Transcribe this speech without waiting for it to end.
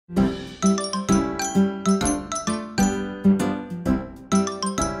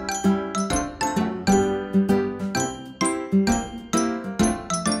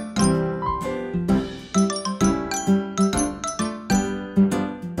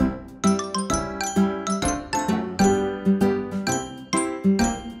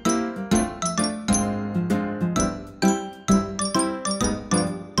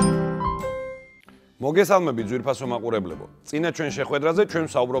მოგესალმებით ძვირფასო მაყურებლებო. წინა ჩვენ შეხვედრაზე ჩვენ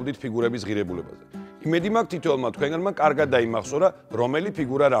ვსაუბრობდით ფიგურების ღირებულებაზე. იმედი მაქვს თითოეულმა თქვენგანმა კარგად დაიმახსოვრა, რომელი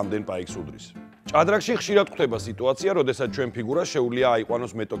ფიგურა რამდენ პაიკს უდრის. ჭადრაკში ხშირად გვხვდება სიტუაცია, როდესაც ჩვენ ფიგურას შეუძლია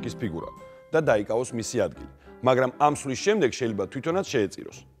აიყვანოს მეტოქის ფიგურა და დაიკავოს მისი ადგილი, მაგრამ ამ სვლის შემდეგ შეიძლება თვითონაც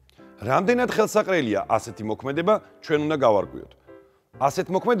შეეწიროს. რამდენად ხელსაყრელია ასეთი მოქმედება, ჩვენ უნდა გავარკვიოთ. ასეთ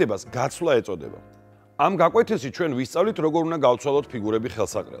მოქმედებას გაცვლა ეწოდება. ამ გაკვეთილში ჩვენ ვისწავლით, როგორ უნდა გავცვალოთ ფიგურები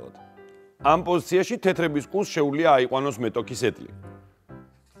ხელსაყრელად. ამ პოზიციაში თეთრების კუს შეუძლია აიყვანოს მეტოქის ეტლი.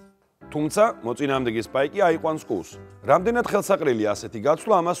 თუმცა მოწინააღმდეგის პაიკი აიყვანს კუს. რამდენად ხელსაყრელია ასეთი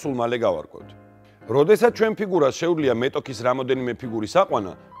გაცვლა, ამას სულ მალე გავარკვევთ. როდესაც ჩვენ ფიგურას შეუძლია მეტოქის რამოდენიმე ფიგურის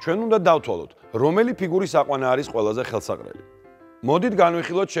აყვანა, ჩვენ უნდა დავთვალოთ, რომელი ფიგურის აყვანა არის ყველაზე ხელსაყრელი. მოდით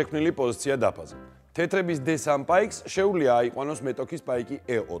განვიხილოთ შექმნილი პოზიცია დაფაზე. თეთრების D3 პაიკს შეუძლია აიყვანოს მეტოქის პაიკი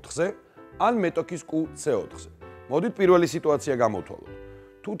E4-ზე ან მეტოქის კუ C4-ზე. მოდით პირველი სიტუაცია გამოვთვალოთ.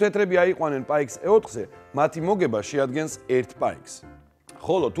 თუ თეთრები აიყვანენ პაიკს E4-ზე, მათი მოგება შეადგენს 1 პაიკს.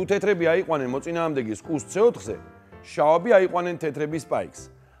 ხოლო თუ თეთრები აიყვანენ მოწინააღმდეგის კუს C4-ზე, შავები აიყვანენ თეთრების პაიკს.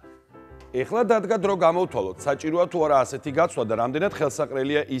 ეხლა დადგა დრო გამოვთვალოთ, საჭიროა თუ არა ასეთი გაცვლა და რამდენად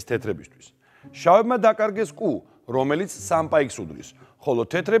ხელსაყრელია ის თეთრებისთვის. შავებმა დაკარგეს კუ, რომელიც 3 პაიკს უდრის, ხოლო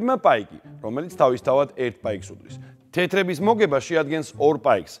თეთრებმა პაიკი, რომელიც თავისთავად 1 პაიკს უდრის. თეთრების მოგება შეადგენს 2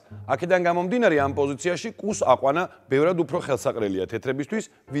 პაიკს. აქედან გამომდინარე ამ პოზიციაში კუს აყვანა ბევრად უფრო ხელსაყრელია თეთრებისთვის,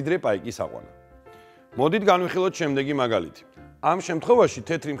 ვიდრე პაიკის აყვანა. მოდით განვიხილოთ შემდეგი მაგალითი. ამ შემთხვევაში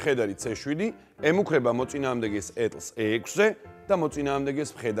თეთრი მხედარი C7 ემუქრება მოწინააღმდეგეს ეტლს E6-ზე და მოწინააღმდეგეს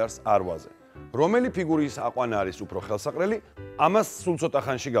მხედარს R8-ზე. რომელი ფიგურის აყვანა არის უფრო ხელსაყრელი, ამას სულ ცოტა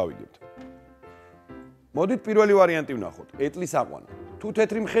ხანში გავიგებთ. მოდით პირველი ვარიანტი ვნახოთ, ეტლის აყვანა. თუ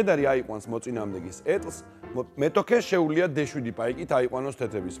თეთრი მხედარი აიყვანს მოწინააღმდეგის ეტლს, მეტოქეს შეუძლია D7 პაიკით აიყვანოს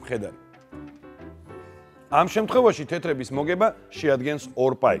თეთრების მხედარი. ამ შემთხვევაში თეთრების მოგება შეადგენს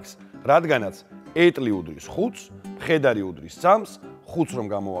 2 პაიკს, რადგანაც ეტლი უდრის 5-ს, მხედარი უდრის 3-ს, 5-ს რომ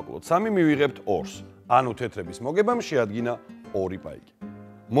გამოვაკლოთ 3 მივიღებთ 2-ს. ანუ თეთრების მოგებამ შეადგინა 2 პაიკი.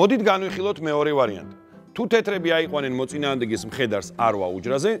 მოდით განვიხილოთ მეორე ვარიანტი. თუ თეთრები აიყვანენ მოწინააღმდეგის მხედარს R8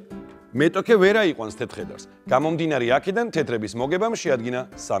 უჯრაზე, მეტოქე ვერ აიყვანს თეთრხედარს. გამომდინარე აქედან თეთრების მოგებამ შეადგინა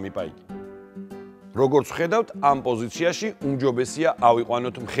 3 პაიკი. როგორც ვხედავთ, ამ პოზიციაში უმჯობესია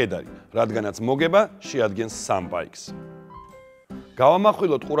ავიყვანოთ მხედარი, რადგანაც მოგება შეადგენს 3 პაიკს.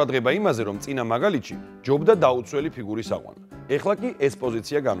 გავამახვილოთ ყურადღება იმაზე, რომ წინა მაგალითში ჯობდა დაუცველი ფიგურის აყვანა. ეხლა კი ეს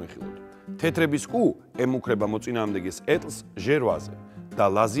პოზიცია განვიხილოთ. თეთრების კუ ემუქრება მოწინააღმდეგეს ეტლს G8-ზე და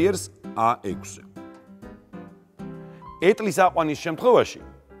ლაზიერს A6-ზე. ეტლის აყვანის შემთხვევაში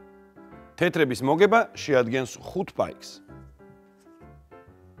თეთრების მოგება შეადგენს 5 პაიკს.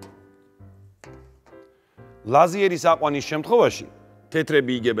 ლაზიერის აყვანის შემთხვევაში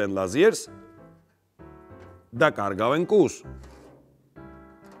თეთრები იგებენ ლაზიერს და კარგავენ კუს.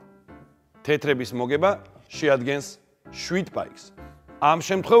 თეთრების მოგება შეადგენს 7 პაიკს. ამ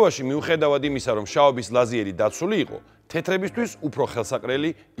შემთხვევაში მიუხედავად იმისა, რომ შავების ლაზიერი დაცული იყო, თეთრებისთვის უფრო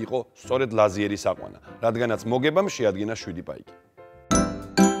ხელსაყრელი იყო სწორედ ლაზიერის აყვანა, რადგანაც მოგებამ შეადგინა 7 პაიკი.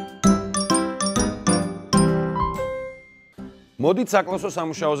 მოდით საკლასო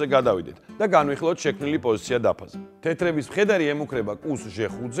სამუშაოზე გადავიდეთ და განვიხილოთ შექმნილი პოზიცია დაფაზე. თეთრების მხედარი ემუქრება კუს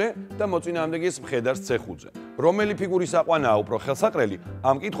G5-ზე და მოწინააღმდეგეს მხედარს C5-ზე. რომელი ფიგურის აყვანაა უფრო ხელსაყრელი,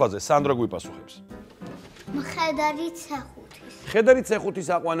 ამ კითხვაზე სანდრო გვიპასუხებს. მხედარი C5-ის. მხედარი C5-ის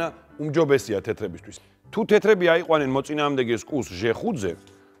აყვანა უმჯობესია თეთრებისთვის. თუ თეთრები აიყვანენ მოწინააღმდეგეს კუს G5-ზე,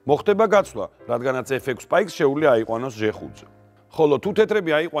 მოხდება გაცვლა, რადგანაც F6 პაიკს შეუძლია აიყვანოს G5-ზე. ხოლო თუ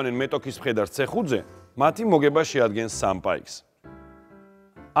თეთრები აიყვანენ მეტოქის მხედარს C5-ზე, მათი მოგება შეადგენს 3 პაიკს.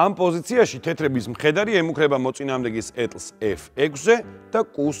 ამ პოზიციაში თეთრების მხედარი ემუქრება მოწინააღმდეგის ეტლს F6-ზე და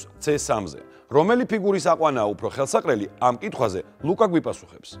კუს C3-ზე. რომელი ფიგურის აყვანაა უფრო ხელსაყრელი, ამ კითხვაზე ლუკა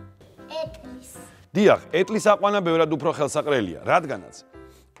გვიპასუხებს. ეტლის. დიახ, ეტლის აყვანა ბევრად უფრო ხელსაყრელია, რადგანაც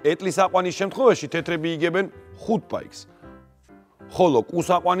ეტლის აყვანის შემთხვევაში თეთრები იგებენ 5 პაიკს, ხოლო კუს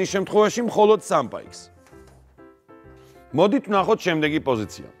აყვანის შემთხვევაში მხოლოდ 3 პაიკს. მოდით ვნახოთ შემდეგი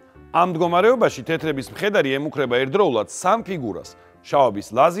პოზიცია. ამ მდგომარეობაში თეთრების მხედარი ემუქრება ერთდროულად 3 ფიგურას, შავების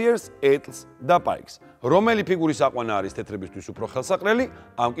ლაზიერს, ეტლს და პაიკს. რომელი ფიგურის აყვანა არის თეთრებისთვის უფრო ხელსაყრელი,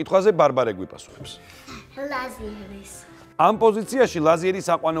 ამ კითხვაზე ბარბარე გვიპასუხებს. ლაზიერის. ამ პოზიციაში ლაზიერის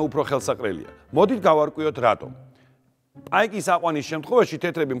აყვანა უფრო ხელსაყრელია. მოდით გავარკვიოთ რატომ. პაიკის აყვანის შემთხვევაში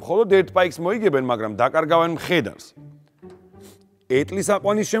თეთრები მხოლოდ 1 პაიკს მოიგებენ, მაგრამ დაკარგავენ მხედარს. ეტლის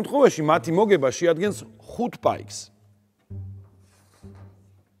აყვანის შემთხვევაში მათი მოგება შეადგენს 5 პაიკს.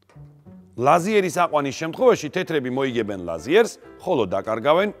 ლაზიერის აყვანის შემთხვევაში თეთრები მოიგებენ ლაზიერს, ხოლო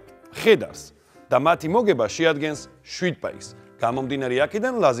დაკარგავენ მხედარს და მათი მოგება შეადგენს 7 პაიკს. გამომდინარე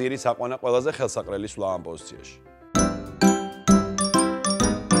აქედან ლაზიერის აყვანა ყველაზე ხელსაყრელი სვლა ამ პოზიციაში.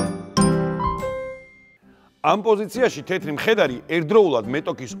 ამ პოზიციაში თეთრი მხედარი ერთდროულად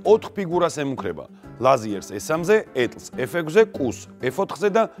მეტოქის 4 ფიგურას ემუქრება: ლაზიერს E3-ზე, ეტლს F6-ზე, კუს F4-ზე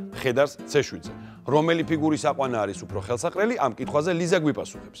და მხედარს C7-ზე. რომელი ფიგურის აყვანა არის უფრო ხელსაყრელი? ამ კითხვაზე ლიზა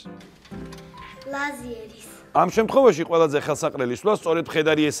გვიპასუხებს. ლაზიერის. ამ შემთხვევაში ყველაზე ხელსაყრელი სვლა სწორედ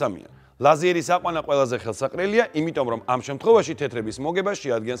მხედარი E3-ია. ლაზიერის აყვანა ყველაზე ხელსაყრელია, იმიტომ რომ ამ შემთხვევაში თეთრების მოგება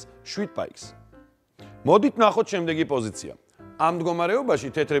შეადგენს 7 პაიკს. მოდით ნახოთ შემდეგი პოზიცია. ამ მდგომარეობაში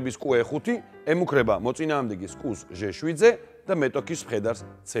თეთრების QE5 ემუქრება მოწინააღმდეგის კუს G7-ზე და მეტოქის მხედარს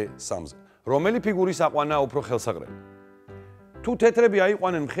C3-ზე. რომელი ფიგურის აყვანაა უფრო ხელსაყრელი? თუ თეთრები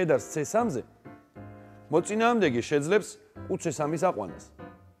აიყვანენ მხედარს C3-ზე, მოწინააღმდეგე შეძლებს კუს C3-ის აყვანას.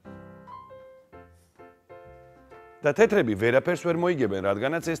 და თეთრები ვერაფერს ვერ მოიგებენ,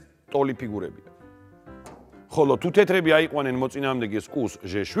 რადგანაც ეს ტოლი ფიგურებია. ხოლო თუ თეთრები აიყვანენ მოწინააღმდეგეს კუს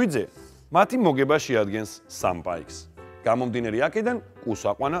G7-ზე, მათი მოგება შეადგენს 3 პაიკს. გამომდინარე აქედან, კუს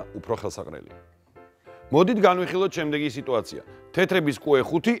აყვანა უფრო ხელსაყრელია. მოდით განვიხილოთ შემდეგი სიტუაცია. თეთრების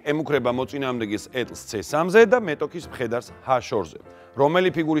QE5 ემუქრება მოწინააღმდეგეს ეტლს C3-ზე და მეტოქის მხედარს H4-ზე. რომელი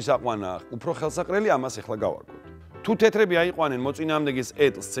ფიგურის აყვანაა უფრო ხელსაყრელი, ამას ახლა გავარკვევთ. თუ თეთრები აიყვანენ მოწინააღმდეგეს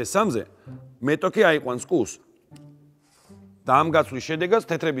ეტლს C3-ზე, მეტოქი აიყვანს კუს. და ამ გაცვლის შედეგად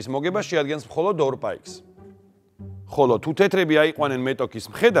თეთრების მოგება შეადგენს მხოლოდ 2 პაიკს. ხოლო თუ თეთრები აიყვანენ მეტოქის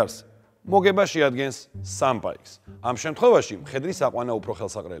მხედარს, მოგება შეადგენს 3 პაიკს. ამ შემთხვევაში მხედრის აყვანა უფრო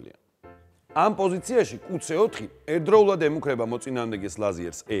ხელსაყრელია. ამ პოზიციაში QC4 ერთდროულად ემუქრება მოწინააღმდეგეს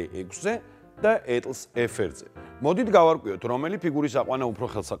ლაზიერს E6-ზე და ეტლს F1-ზე. მოდით გავარკვიოთ, რომელი ფიგურის აყვანა უფრო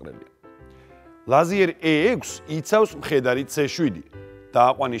ხელსაყრელია. ლაზიერ E6 იცავს მხედარი C7 და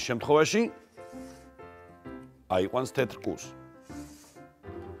აყვანის შემთხვევაში აიყვანს თეთრ კუს.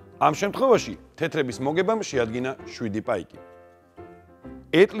 ამ შემთხვევაში თეთრების მოგებამ შეადგინა 7 პაიკი.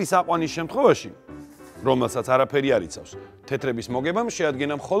 ეტლის აყვანის შემთხვევაში, რომელსაც არაფერი არ იცავს, თეთრების მოგებამ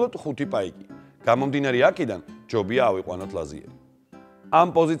შეადგინა მხოლოდ 5 პაიკი. გამომდინარე აქედან, ჯობია ავიყვანოთ ლაზიერი. ამ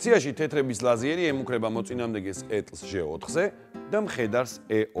პოზიციაში თეთრების ლაზიერი ემუქრება მოწინააღმდეგეს ეტლს G4-ზე და მხედარს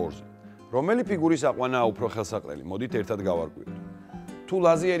E2-ზე. რომელი ფიგურის აყვანაა უფრო ხელსაყრელი? მოდით ერთად გავარკვიოთ. თუ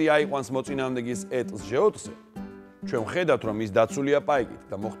ლაზიერი აიყვანს მოწინააღმდეგეს ეტლს G4-ზე, ჩვენ ვხედავთ, რომ ის დაცულია პაიკით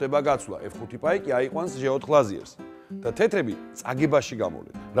და მოხდება გაცვლა F5 პაიკი აიყვანს G4 ლაზიერს. და თეთრები წაგებაში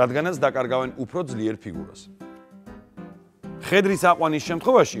გამოვლენ, რადგანაც დაკარგავენ უფრო ძლიერ ფიგურას. მხედრის აყვანის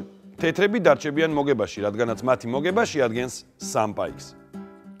შემთხვევაში თეთრები დარჩებიან მოგებაში, რადგანაც მათი მოგება შეადგენს 3 პაიკს.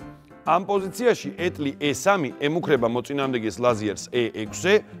 ამ პოზიციაში ეტლი E3 ემუქრება მოწინააღმდეგეს ლაზიერს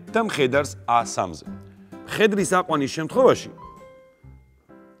E6-ზე და მხედარს A3-ზე. მხედრის აყვანის შემთხვევაში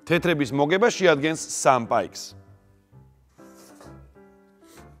თეთრების მოგება შეადგენს 3 პაიკს.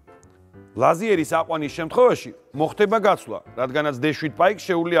 ლაზიერის აყვანის შემთხვევაში მოხდება გაცვლა, რადგანაც D7 პაიკს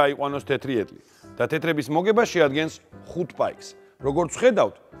შეუძლია აიყვანოს თეთრი ეტლი და თეთრების მოგება შეადგენს 5 პაიკს. როგორც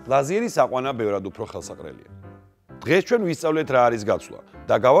ხედავთ, ლაზიერის აყვანა ბევრად უფრო ხელსაყრელია. დღეს ჩვენ ვისწავლეთ რა არის გაცვლა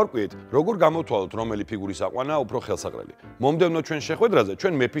და გავარკვიეთ, როგორ გამოვთვალოთ, რომელი ფიგურის აყვანაა უფრო ხელსაყრელი. მომდევნო ჩვენ შეხვედრაზე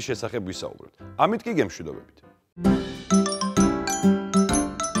ჩვენ მეფის შესახებ ვისაუბრებთ. ამით კი გემშვიდობებით.